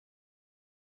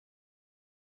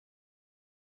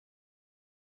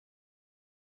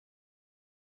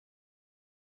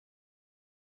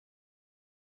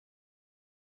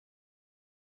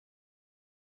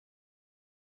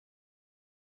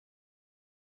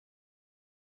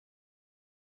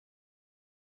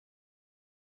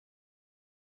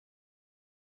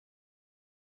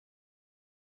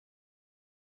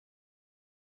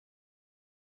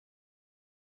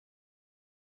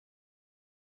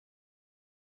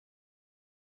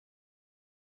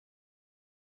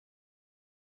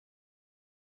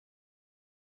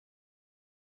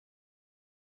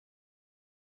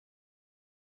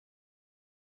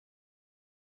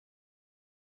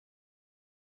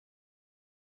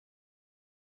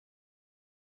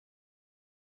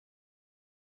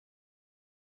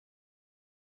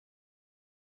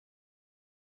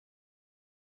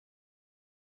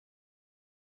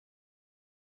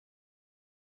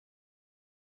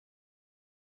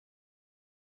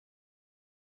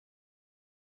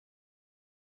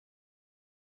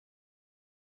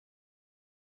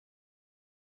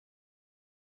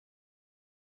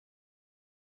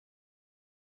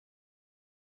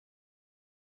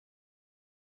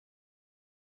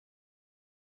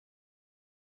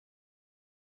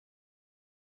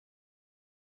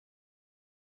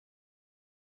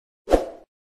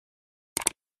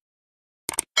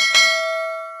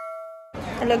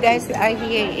Hello guys, we are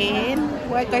here in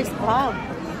Workers Club.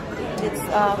 It's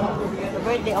the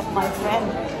birthday of my friend.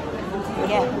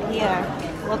 Yeah, here.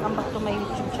 Welcome back to my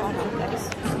YouTube channel, guys.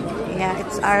 Yeah,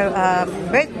 it's our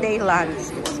birthday lunch.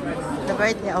 It's the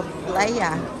birthday of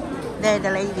Leah. There,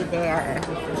 the lady there.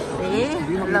 See?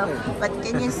 Hello. What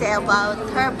can you say about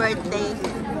her birthday?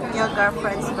 Your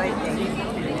girlfriend's birthday?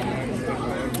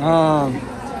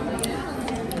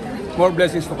 More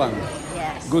blessings to come.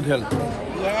 Yes. Good health.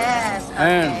 Yes.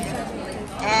 Okay.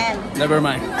 And Never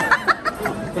mind.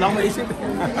 Wala akong maisip.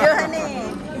 You,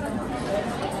 honey.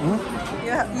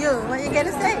 You, what are you gonna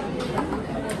say?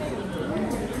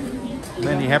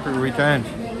 Many happy returns.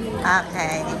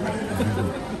 Okay.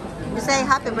 You say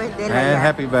happy birthday, Leah. And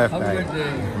happy birthday. Happy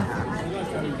birthday.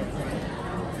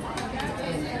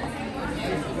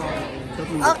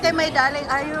 Okay, my darling,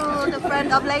 are you the friend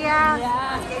of Leah?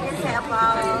 Yeah. Can you say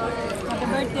about Happy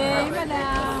birthday,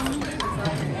 madam.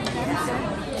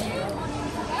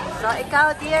 So,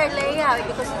 ikaw, dear Leah,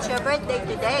 because it's your birthday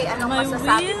today, anong My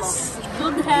masasabi mo? wish,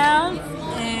 good health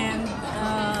and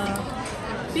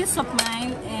peace of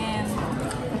mind and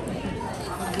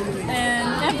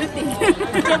everything.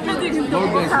 Everything in the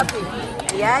world. Happy.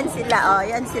 Yan sila, oh.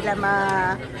 Yan sila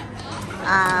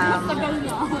Tagal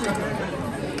na.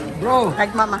 Bro.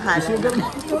 nagmamahal.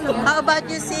 How about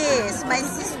you, sis? My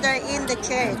sister in the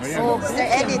church. Sister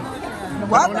Edith.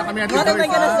 What am I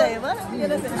gonna say?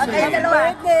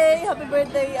 Happy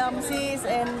birthday, sis,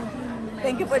 and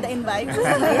thank you for the invite.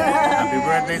 Happy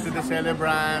birthday to the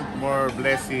celebrant. More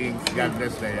blessings. God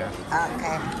bless Leah.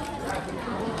 Okay.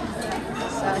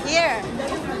 So here.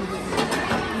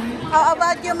 How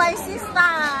about you, my sister?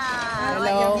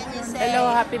 Hello. What can you say? Hello,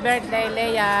 happy birthday,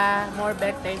 Leah. More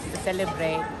birthdays to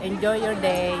celebrate. Enjoy your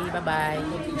day. Bye-bye.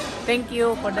 Thank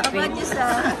you for the How treat. about you,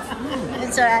 sir?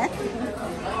 It's alright.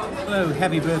 Hello,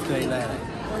 happy birthday, Leah.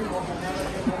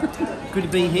 Good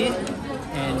to be here,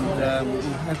 and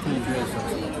hopefully enjoy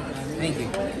yourself. Thank you.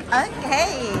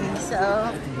 Okay.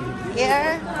 So,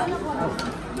 here.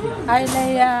 Hi,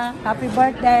 Leah. Happy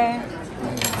birthday.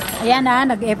 Ayan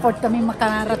nag-effort kami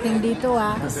makarating dito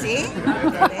See?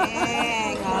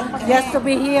 Okay. Just to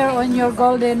be here on your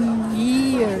golden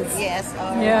years. Yes.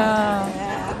 Yeah.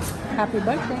 Happy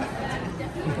birthday.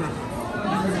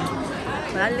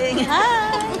 Darling.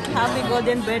 Hi! Happy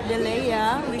golden birthday,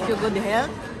 Leah. Wish you good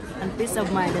health and peace of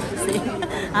mind, as you say.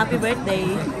 Happy birthday.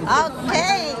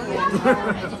 Okay.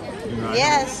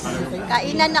 Yes.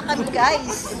 Kainan na kami,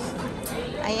 guys.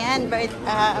 Ayan,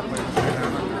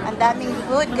 ang daming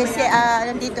food kasi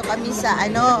nandito kami sa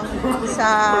sa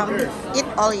eat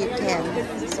all you can.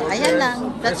 So ayan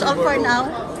lang. That's all for now.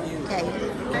 Okay.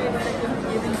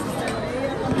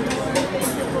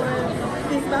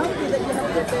 This bounty that you have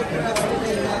prepared for us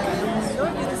today,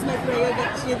 Lord, it is my prayer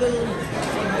that she will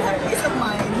have peace of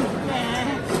mind.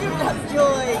 She will have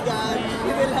joy, God.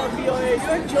 She will have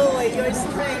your joy, your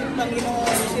strength,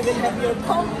 Panginoon. She will have your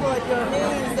comfort, your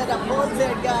hands that upholds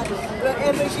her, God.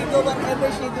 Wherever she go, whatever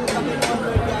she do, Panginoon,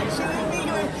 Lord God.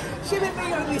 She will be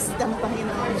your wisdom,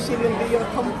 Panginoon. She will be your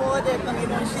comforter,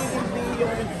 Panginoon. She will be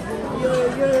your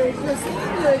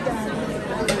savior, God.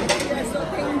 We are so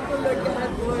thankful, Lord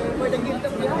God, for the gift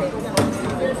of life, God.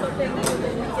 We are so thankful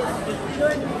that we can,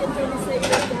 Lord, we can truly say,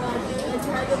 Lord God, as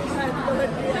child of God,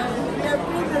 Lord, we are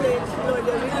privileged, Lord,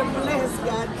 we are blessed,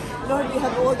 God. Lord, we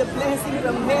have all the blessing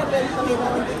from heaven,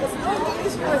 Panginoon, because Lord, that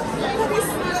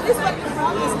is what you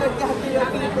promise, Lord God, to your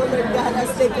people, Lord God,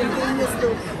 as they continue to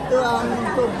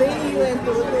obey you and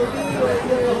to be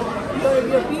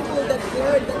your people that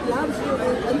Lord, that loves you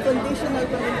unconditional,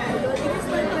 Panginoon. Lord, it is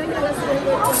my prayer as well,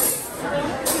 Lord God.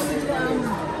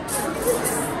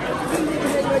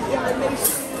 Lord God, may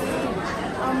she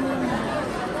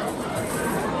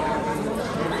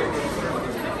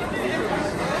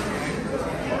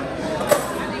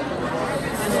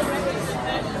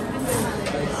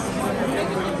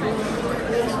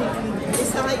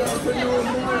desire to know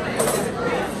more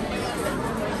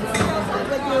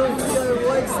what your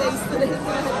word says today,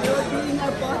 God. Lord, being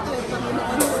our Father,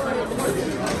 Panginoon, Lord,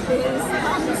 there is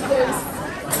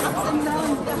ups and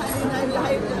downs, God, in our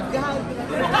life, God.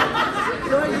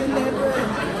 Lord, you never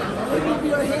leave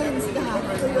your hands, God,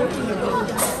 to your people, God.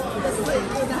 That's why we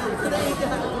pray,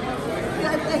 God. We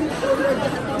are thankful, Lord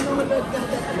God, to know, Lord God,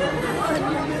 that Lord,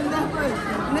 you will never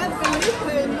leave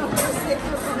her nor forsake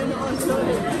her, Panginoon, Lord.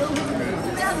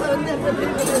 You will never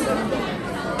leave her, Lord God.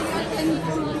 We are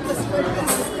thankful because, Lord God,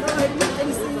 Lord, we can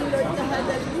see, Lord God,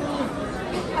 that you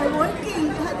are working,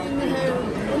 God, in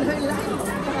her life,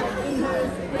 God, in her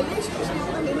relationship,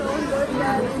 Panginoon, Lord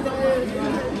God, in her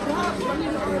job,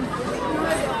 Panginoon.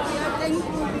 Lord, we are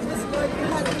thankful because, Lord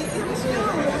God, it is you,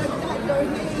 Lord God, your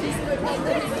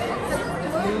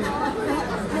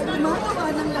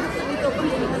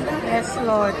Yes,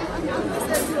 Lord.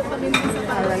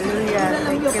 Hallelujah.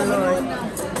 Thank you, Lord.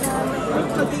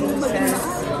 Maging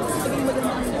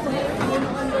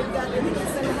Panginoon, Lord God, and higit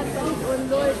sa lahat, Panginoon,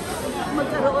 Lord,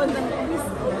 magkaroon ng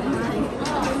peace of mind,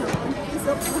 Panginoon, peace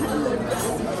of mind, Lord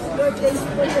God. Lord, thank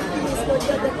you for your peace, Lord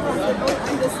God, that passes all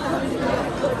understanding,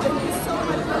 Lord. Thank you so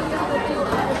much, Lord God, that you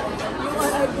are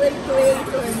our great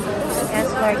creator.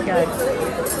 Yes, Lord God.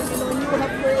 Panginoon, you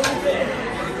have created,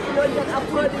 Lord God,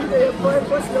 according to your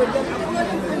purpose, Lord God,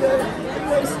 according to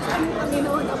your strength,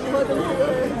 Panginoon, according to your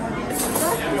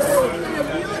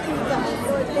beauty, God.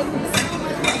 Lord, thank you so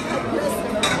much, God. Bless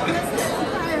the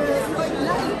entire, Lord,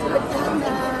 life, Lord God,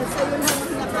 na sa'yo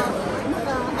namin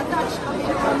naka-attach,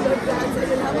 Panginoon, Lord God.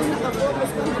 Sa'yo namin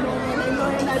naka-focus, Panginoon. And I know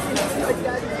you're not in Lord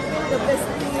God. The best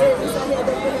year is ahead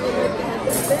of you, Lord God.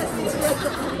 The best is yet to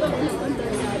come, Panginoon, Lord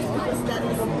God. Because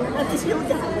that is you,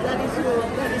 God. That is you.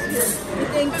 That is you. We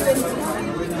thank you and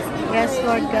we love you. Yes,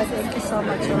 Lord God. Thank you so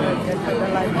much, Lord God, for the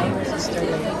life of your sister.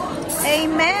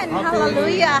 Amen.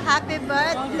 Hallelujah. Happy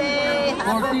birthday.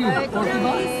 Happy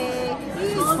birthday.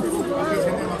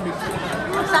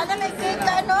 Sana may cake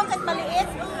ka, no? Kahit maliit.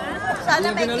 Sana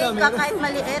may cake ka kahit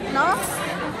maliit, no?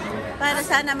 Para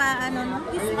sana maano, no?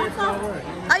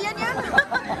 Ayun yun.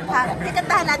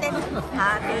 Tikantahan natin.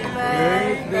 Happy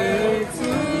birthday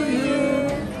to you.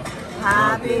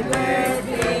 Happy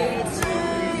birthday to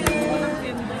you.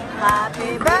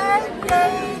 Happy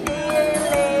birthday, dear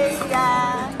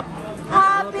Leah.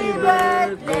 Happy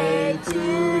birthday to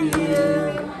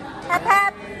you. Hap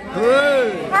hap.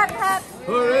 Hooray! Hap hap.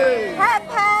 Hooray! Hap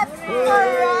hap.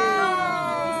 Hooray!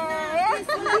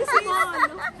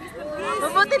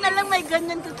 Mabuti na lang may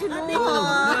ganyan ka kinuha.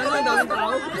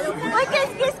 Uy,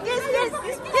 kiss, kiss, kiss, kiss.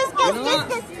 Kiss, kiss, kiss,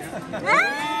 kiss.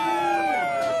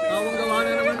 Tawang gawa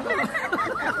na naman to.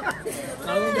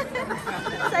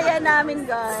 Saya namin,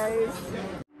 guys.